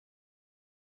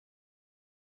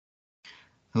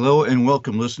Hello and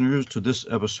welcome, listeners, to this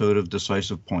episode of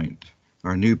Decisive Point,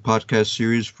 our new podcast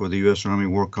series for the U.S. Army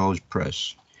War College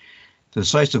Press. The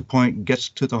Decisive Point gets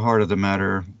to the heart of the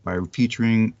matter by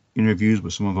featuring interviews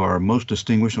with some of our most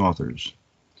distinguished authors.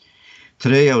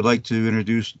 Today, I would like to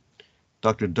introduce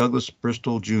Dr. Douglas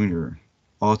Bristol, Jr.,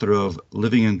 author of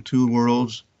Living in Two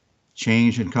Worlds,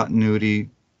 Change and Continuity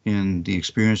in the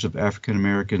Experience of African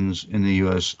Americans in the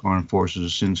U.S. Armed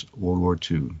Forces Since World War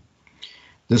II.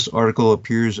 This article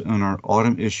appears in our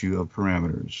autumn issue of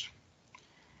Parameters.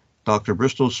 Dr.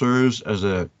 Bristol serves as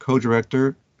a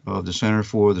co-director of the Center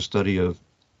for the Study of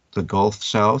the Gulf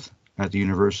South at the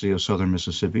University of Southern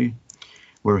Mississippi,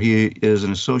 where he is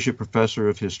an associate professor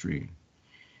of history.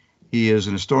 He is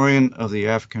an historian of the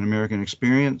African American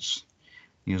experience.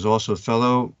 He is also a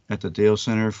fellow at the Dale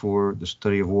Center for the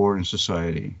Study of War and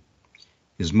Society.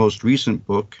 His most recent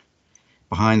book,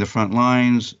 Behind the Front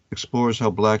Lines, explores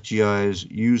how Black GIs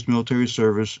used military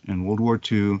service in World War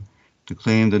II to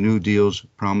claim the New Deal's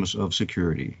promise of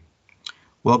security.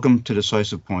 Welcome to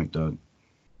Decisive Point, Doug.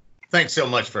 Thanks so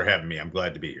much for having me. I'm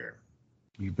glad to be here.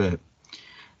 You bet.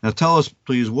 Now tell us,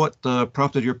 please, what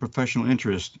prompted your professional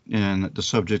interest in the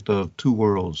subject of two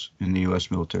worlds in the U.S.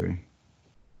 military?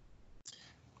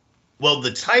 Well,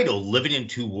 the title, Living in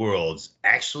Two Worlds,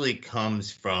 actually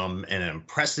comes from an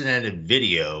unprecedented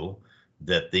video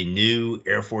that the new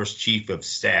Air Force Chief of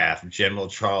Staff, General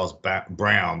Charles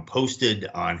Brown, posted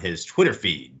on his Twitter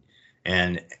feed.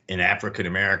 And an African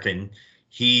American,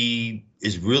 he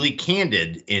is really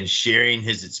candid in sharing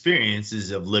his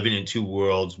experiences of living in two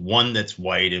worlds, one that's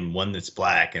white and one that's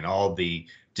black, and all the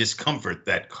discomfort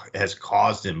that has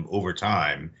caused him over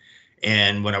time.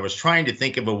 And when I was trying to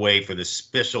think of a way for this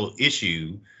special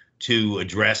issue to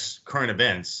address current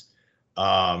events,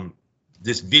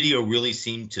 this video really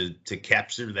seemed to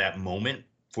capture that moment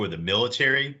for the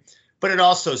military, but it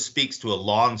also speaks to a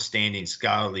long-standing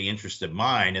scholarly interest of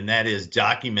mine, and that is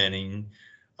documenting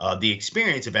the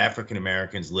experience of African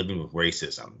Americans living with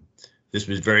racism. This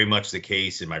was very much the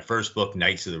case in my first book,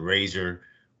 Knights of the Razor,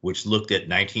 which looked at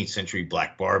 19th century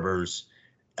Black barbers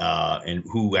and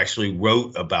who actually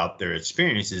wrote about their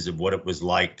experiences of what it was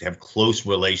like to have close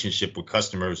relationship with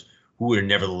customers who were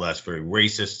nevertheless very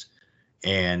racist.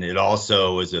 And it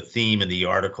also is a theme in the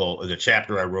article, or the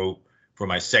chapter I wrote for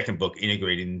my second book,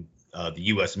 Integrating the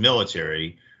U.S.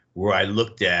 Military, where I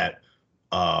looked at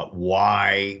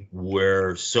why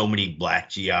were so many Black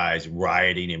GIs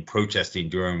rioting and protesting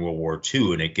during World War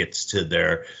II, and it gets to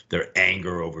their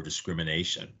anger over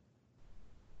discrimination.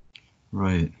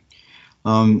 Right.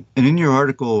 And in your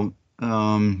article,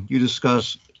 you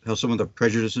discuss how some of the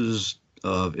prejudices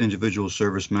of individual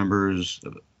service members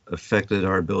affected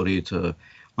our ability to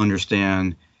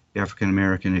understand the African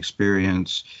American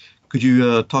experience. Could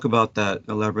you talk about that,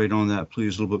 elaborate on that,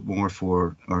 please, a little bit more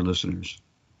for our listeners?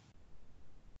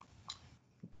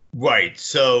 Right.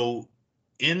 So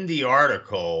in the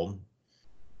article,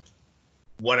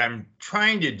 what I'm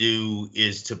trying to do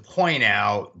is to point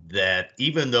out that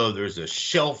even though there's a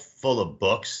shelf full of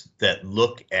books that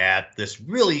look at this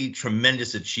really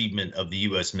tremendous achievement of the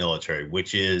U.S. military,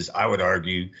 which is, I would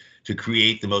argue, to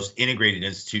create the most integrated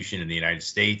institution in the United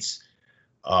States,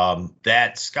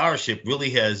 that scholarship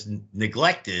really has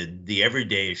neglected the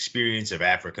everyday experience of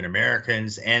African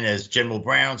Americans. And as General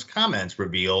Brown's comments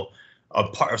reveal,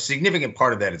 a significant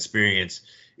part of that experience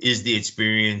is the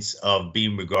experience of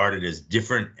being regarded as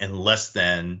different and less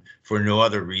than for no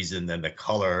other reason than the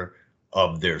color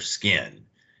of their skin.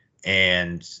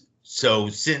 And so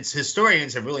since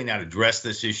historians have really not addressed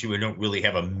this issue and don't really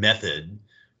have a method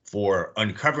for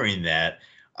uncovering that,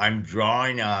 I'm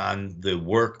drawing on the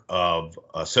work of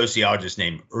a sociologist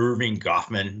named Irving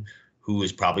Goffman, who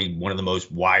is probably one of the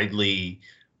most widely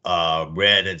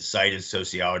read and cited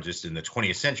sociologists in the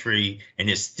 20th century, and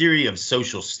his theory of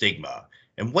social stigma.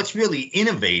 And what's really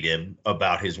innovative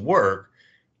about his work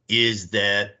is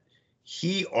that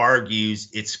he argues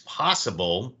it's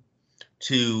possible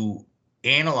to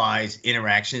analyze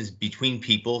interactions between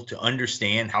people to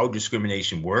understand how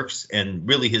discrimination works. And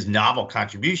really his novel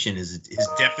contribution is his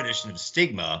definition of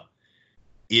stigma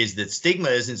is that stigma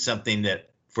isn't something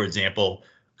that, for example,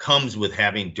 comes with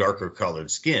having darker colored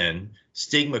skin.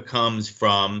 Stigma comes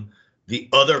from the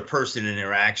other person in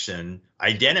interaction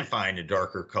identifying a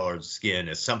darker colored skin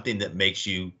as something that makes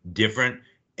you different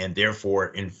and therefore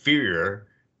inferior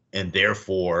and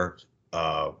therefore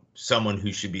someone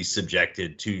who should be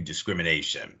subjected to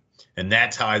discrimination. And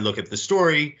that's how I look at the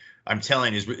story I'm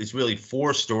telling. It's really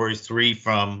four stories, three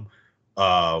from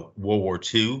World War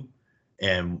II.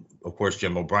 And of course,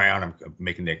 General Brown, I'm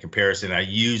making that comparison. I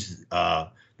use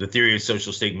the theory of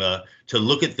social stigma to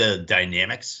look at the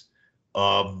dynamics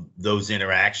of those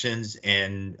interactions.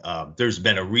 And there's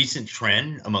been a recent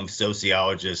trend among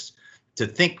sociologists to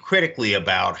think critically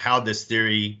about how this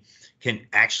theory can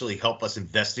actually help us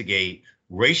investigate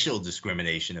racial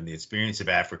discrimination and the experience of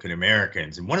African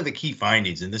Americans. And one of the key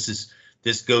findings, and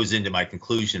this goes into my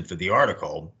conclusion for the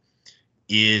article,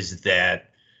 is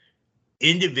that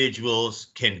individuals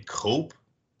can cope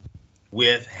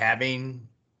with having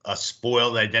a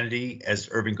spoiled identity, as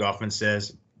Irving Goffman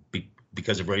says,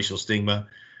 because of racial stigma,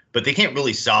 but they can't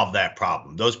really solve that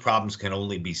problem. Those problems can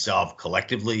only be solved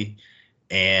collectively.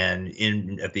 And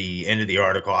at the end of the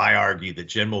article, I argue that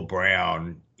General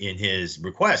Brown, in his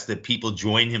request that people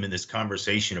join him in this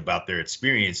conversation about their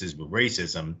experiences with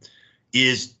racism,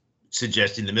 is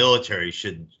suggesting the military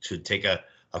should take a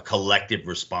collective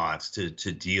response to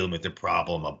dealing with the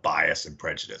problem of bias and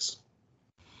prejudice.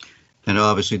 And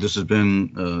obviously, this has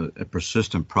been a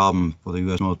persistent problem for the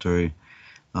U.S. military.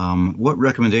 What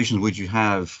recommendations would you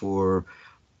have for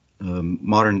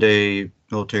modern day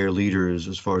military leaders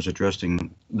as far as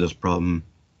addressing this problem?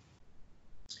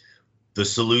 The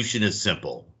solution is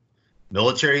simple.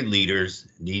 Military leaders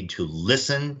need to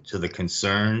listen to the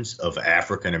concerns of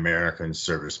African American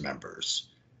service members,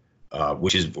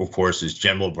 which is, of course, is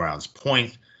General Brown's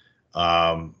point.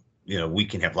 We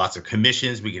can have lots of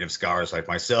commissions, we can have scholars like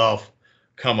myself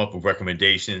come up with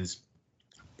recommendations,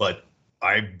 but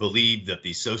I believe that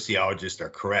the sociologists are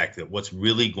correct that what's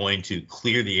really going to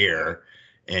clear the air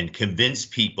and convince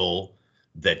people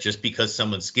that just because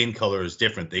someone's skin color is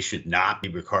different, they should not be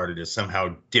regarded as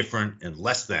somehow different and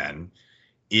less than,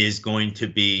 is going to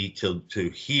be to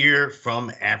hear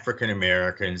from African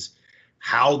Americans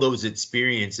how those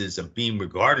experiences of being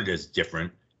regarded as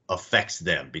different affects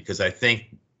them. Because I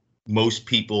think most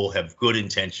people have good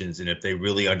intentions, and if they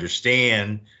really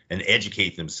understand and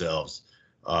educate themselves,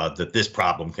 that this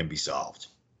problem can be solved.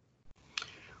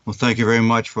 Well, thank you very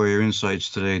much for your insights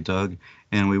today, Doug,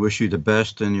 and we wish you the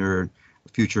best in your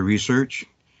future research.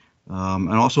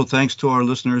 And also thanks to our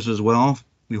listeners as well.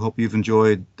 We hope you've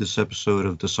enjoyed this episode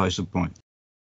of Decisive Point.